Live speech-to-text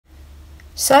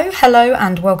So hello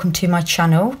and welcome to my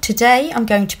channel. Today I'm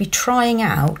going to be trying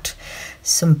out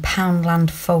some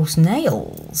Poundland false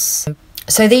nails.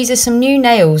 So these are some new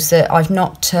nails that I've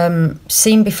not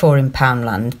seen before in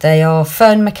Poundland. They are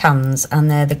Ferne McCann's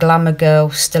and they're the Glamour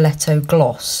Girl Stiletto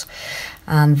Gloss,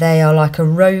 and they are like a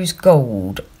rose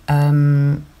gold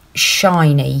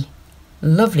shiny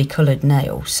lovely coloured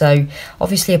nail. So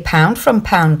obviously £1 from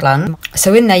Poundland.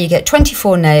 So in there you get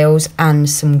 24 nails and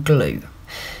some glue.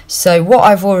 So what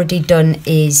I've already done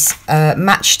is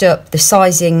matched up the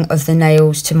sizing of the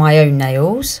nails to my own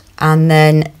nails, and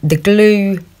then the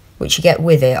glue which you get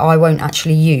with it I won't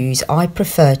actually use. I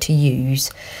prefer to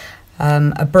use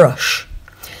a brush.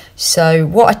 So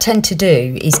what I tend to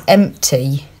do is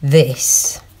empty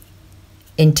this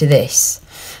into this,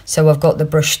 so I've got the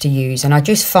brush to use, and I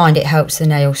just find it helps the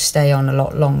nails stay on a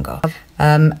lot longer.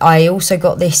 I also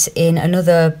got this in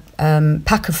another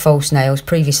pack of false nails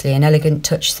previously, an Elegant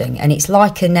Touch thing, and it's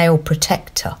like a nail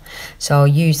protector, so I'll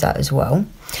use that as well.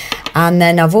 And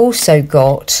then I've also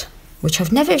got, which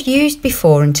I've never used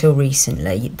before until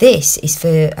recently, this is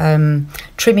for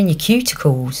trimming your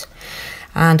cuticles,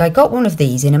 and I got one of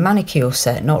these in a manicure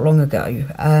set not long ago.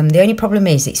 The only problem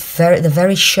is they're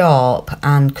very sharp,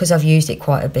 and because I've used it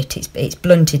quite a bit, it's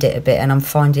blunted it a bit, and I'm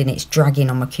finding it's dragging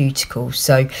on my cuticles.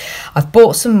 So I've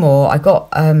bought some more. I got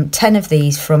 10 of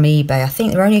these from eBay. I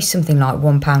think they're only something like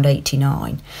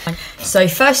 £1.89. So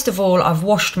first of all, I've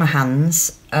washed my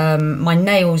hands. My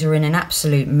nails are in an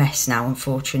absolute mess now,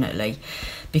 unfortunately.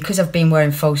 Because I've been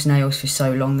wearing false nails for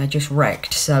so long, they're just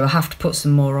wrecked, so I have to put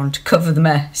some more on to cover the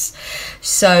mess.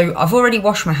 So I've already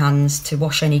washed my hands to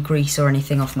wash any grease or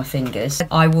anything off my fingers.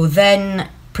 I will then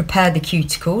prepare the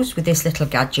cuticles with this little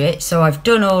gadget. So I've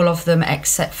done all of them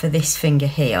except for this finger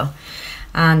here.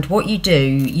 And what you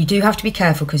do have to be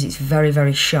careful because it's very,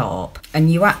 very sharp.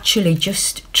 And you actually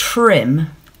just trim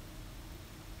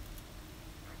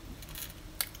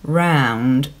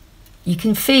round. You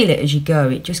can feel it as you go,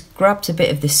 it just grabs a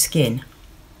bit of the skin.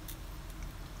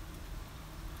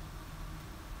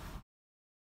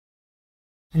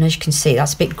 And as you can see,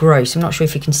 that's a bit gross. I'm not sure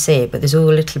if you can see it, but there's all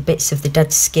the little bits of the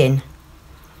dead skin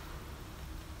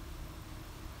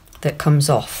that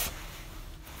comes off.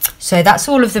 So that's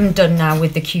all of them done now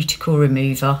with the cuticle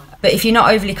remover. But if you're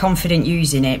not overly confident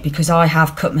using it, because I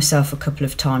have cut myself a couple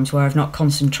of times where I've not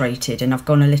concentrated and I've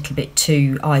gone a little bit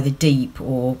too either deep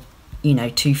or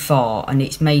too far, and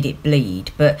it's made it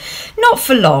bleed, but not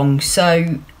for long.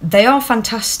 So they are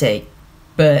fantastic,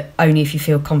 but only if you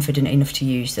feel confident enough to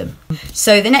use them.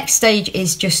 So the next stage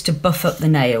is just to buff up the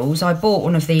nails. I bought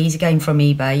one of these again from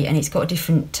eBay, and it's got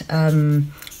different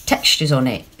textures on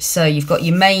it. So you've got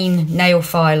your main nail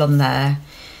file on there.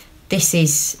 This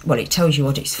is, well, it tells you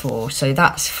what it's for. So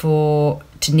that's to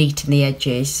neaten the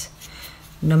edges.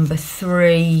 Number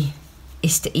 3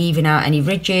 is to even out any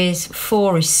ridges.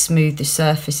 4 is smooth the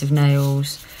surface of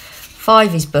nails.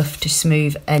 5 is buff to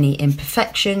smooth any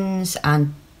imperfections,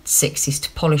 and 6 is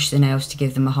to polish the nails to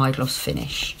give them a high gloss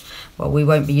finish. Well, we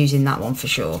won't be using that one for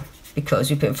sure because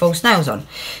we're putting false nails on.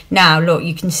 Now look,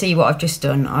 you can see what I've just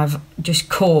done. I've just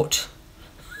caught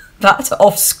that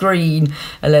off screen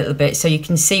a little bit, so you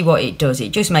can see what it does.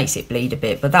 It just makes it bleed a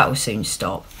bit, but that will soon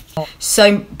stop.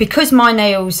 So because my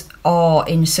nails are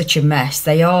in such a mess,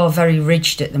 they are very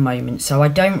ridged at the moment, so I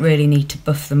don't really need to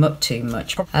buff them up too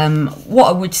much. What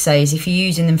I would say is if you're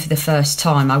using them for the first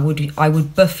time, I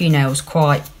would buff your nails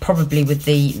quite probably with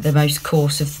the most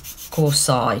coarse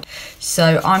side.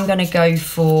 So I'm going to go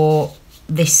for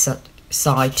this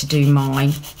side to do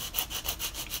mine.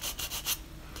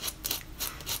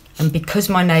 And because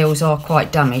my nails are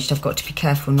quite damaged, I've got to be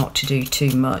careful not to do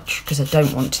too much because I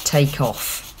don't want to take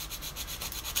off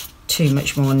too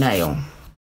much more nail.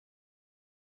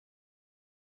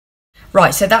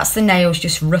 Right, so that's the nails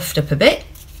just roughed up a bit.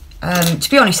 To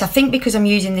be honest, I think because I'm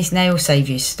using this Nail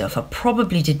Saviours stuff, I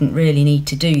probably didn't really need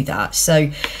to do that.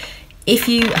 So if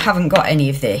you haven't got any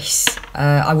of this,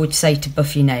 I would say to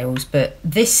buff your nails, but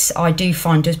this I do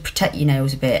find does protect your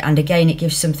nails a bit, and again it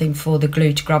gives something for the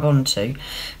glue to grab onto.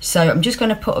 So I'm just going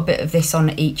to put a bit of this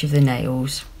on each of the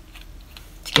nails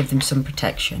to give them some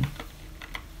protection.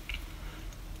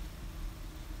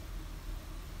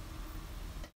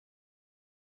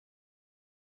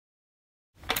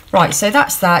 Right, so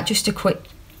that's that, just a quick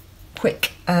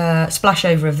splash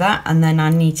over of that, and then I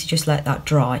need to just let that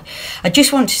dry. I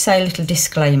just want to say a little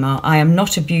disclaimer. I am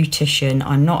not a beautician,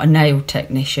 I'm not a nail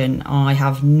technician, I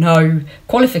have no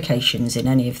qualifications in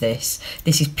any of this.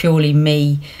 This is purely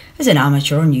me as an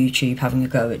amateur on YouTube having a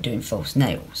go at doing false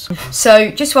nails.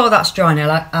 So just while that's drying,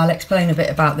 I'll explain a bit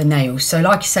about the nails. So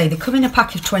like I say, they come in a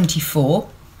pack of 24.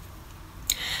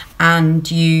 And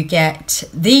you get,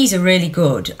 these are really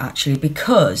good actually,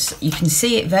 because you can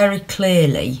see it very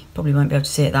clearly. Probably won't be able to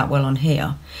see it that well on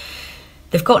here.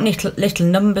 They've got little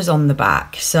numbers on the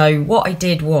back. So what I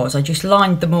did was I just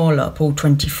lined them all up, all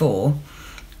 24,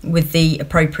 with the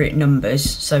appropriate numbers.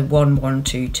 So 1, 1,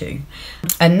 2, 2.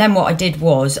 And then what I did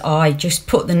was I just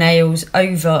put the nails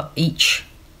over each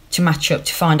to match up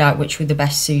to find out which were the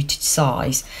best suited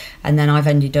size. And then I've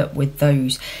ended up with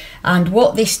those. And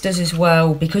what this does as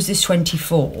well, because there's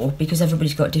 24, because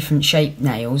everybody's got different shaped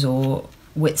nails or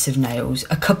widths of nails,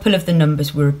 a couple of the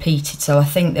numbers were repeated. So I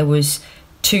think there was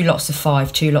 2 lots of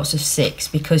 5, 2 lots of 6,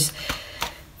 because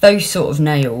those sort of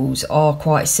nails are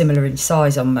quite similar in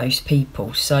size on most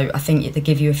people. So I think they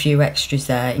give you a few extras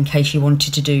there in case you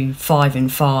wanted to do 5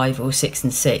 and 5 or 6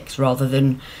 and 6 rather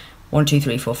than 1, 2,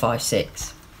 3, 4, 5,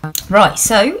 6. Right,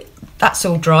 so that's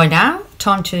all dry now.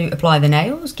 Time to apply the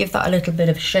nails. Give that a little bit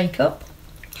of a shake up.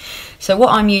 So what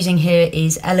I'm using here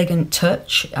is Elegant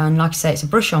Touch, and like I say, it's a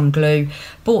brush on glue.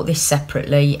 Bought this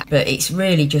separately, but it's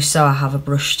really just so I have a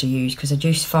brush to use, because I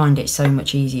just find it so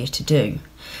much easier to do.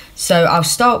 So I'll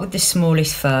start with the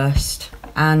smallest first,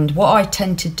 and what I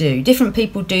tend to do, different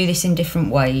people do this in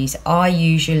different ways. I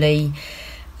usually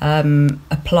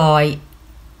apply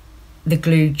the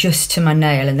glue just to my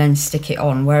nail and then stick it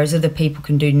on, whereas other people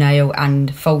can do nail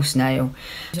and false nail.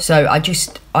 So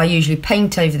I usually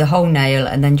paint over the whole nail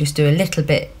and then just do a little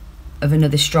bit of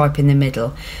another stripe in the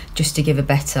middle just to give a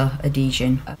better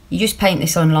adhesion. You just paint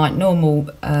this on like normal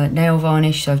nail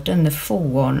varnish, so I've done the full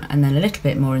one and then a little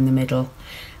bit more in the middle,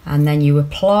 and then you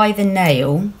apply the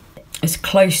nail as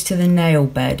close to the nail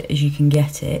bed as you can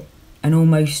get it and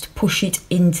almost push it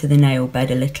into the nail bed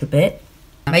a little bit,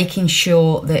 making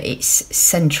sure that it's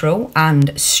central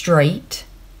and straight,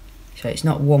 so it's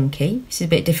not wonky. This is a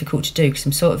bit difficult to do because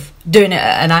I'm sort of doing it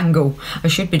at an angle. I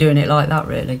should be doing it like that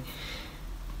really.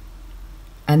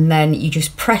 And then you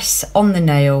just press on the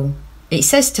nail. It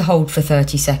says to hold for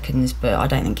 30 seconds, but I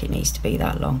don't think it needs to be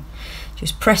that long.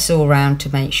 Just press all around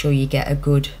to make sure you get a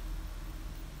good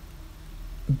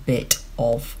bit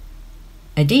of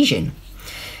adhesion.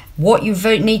 What you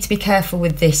need to be careful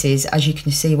with this is, as you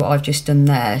can see what I've just done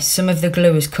there, some of the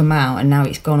glue has come out and now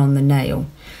it's gone on the nail.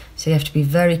 So you have to be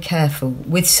very careful.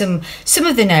 With some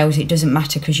of the nails it doesn't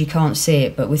matter because you can't see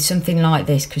it, but with something like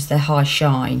this, because they're high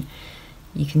shine,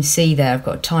 you can see there I've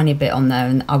got a tiny bit on there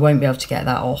and I won't be able to get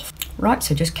that off. Right,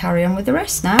 so just carry on with the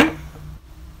rest now.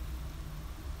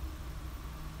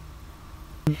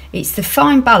 It's the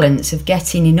fine balance of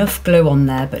getting enough glue on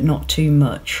there but not too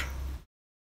much.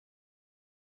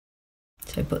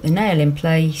 So put the nail in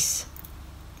place,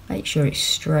 make sure it's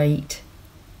straight.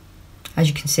 As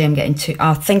you can see, I'm getting too,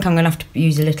 I think I'm going to have to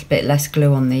use a little bit less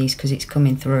glue on these because it's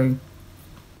coming through.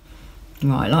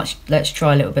 Right, let's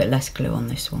try a little bit less glue on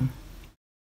this one.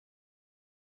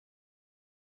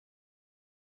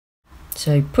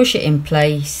 So push it in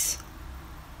place,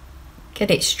 get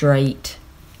it straight,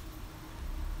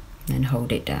 and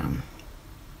hold it down.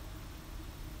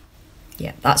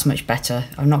 Yeah, that's much better.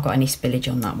 I've not got any spillage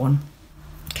on that one.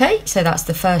 Okay, so that's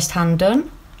the first hand done.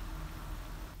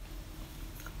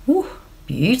 Ooh,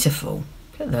 beautiful.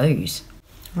 Look at those.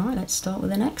 Right, let's start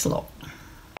with the next lot.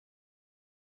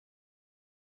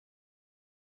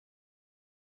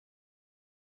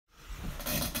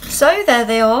 So there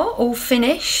they are, all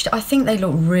finished. I think they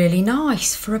look really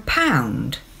nice for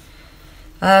 £1.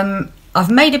 I've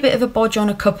made a bit of a bodge on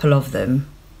a couple of them,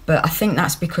 but I think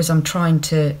that's because I'm trying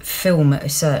to film at a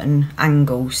certain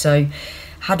angle. So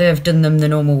had I have done them the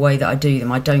normal way that I do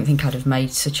them, I don't think I'd have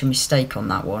made such a mistake on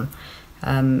that one.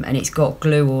 And it's got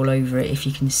glue all over it, if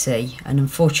you can see. And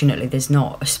unfortunately, there's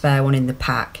not a spare one in the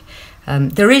pack.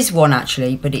 There is one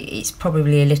actually, but it's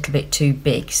probably a little bit too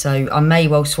big. So I may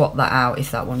well swap that out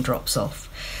if that one drops off.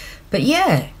 But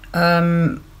yeah,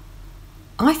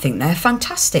 I think they're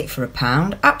fantastic for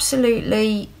 £1.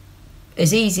 Absolutely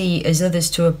as easy as others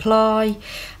to apply.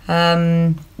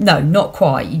 No, not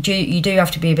quite. You do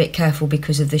have to be a bit careful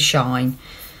because of the shine.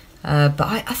 But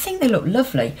I think they look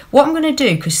lovely. What I'm going to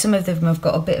do, because some of them have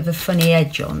got a bit of a funny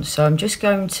edge on, so I'm just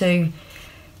going to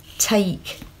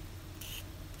take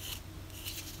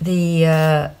the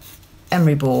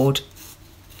emery board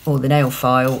or the nail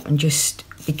file and just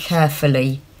be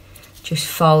carefully just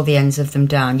file the ends of them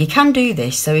down. You can do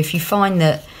this, so if you find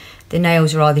that the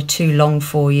nails are either too long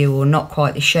for you or not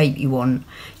quite the shape you want,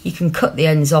 you can cut the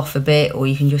ends off a bit or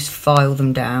you can just file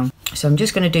them down. So I'm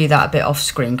just going to do that a bit off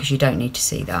screen because you don't need to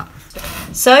see that.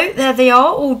 So there they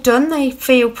are, all done. They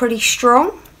feel pretty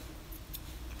strong.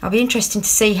 I'll be interested to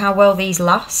see how well these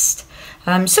last.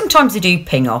 Sometimes they do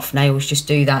ping off, nails just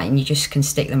do that, and you just can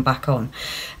stick them back on.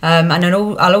 And then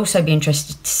I'll also be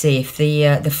interested to see if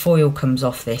the foil comes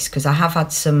off this, because I have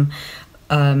had some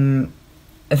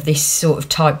of this sort of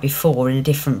type before in a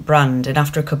different brand, and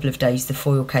after a couple of days the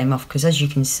foil came off, because as you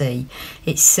can see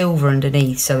it's silver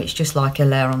underneath, so it's just like a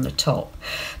layer on the top.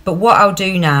 But what I'll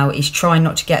do now is try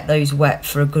not to get those wet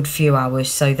for a good few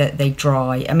hours so that they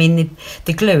dry. I mean,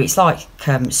 the glue, it's like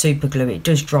super glue, it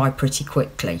does dry pretty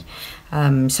quickly.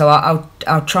 So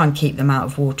I'll try and keep them out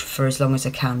of water for as long as I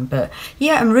can. But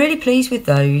yeah, I'm really pleased with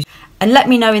those. And let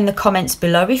me know in the comments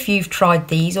below if you've tried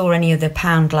these or any other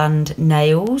Poundland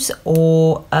nails,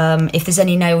 or if there's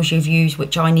any nails you've used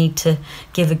which I need to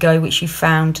give a go, which you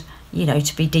found, you know,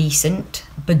 to be decent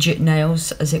budget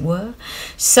nails, as it were.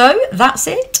 So that's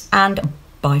it, and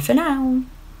bye for now.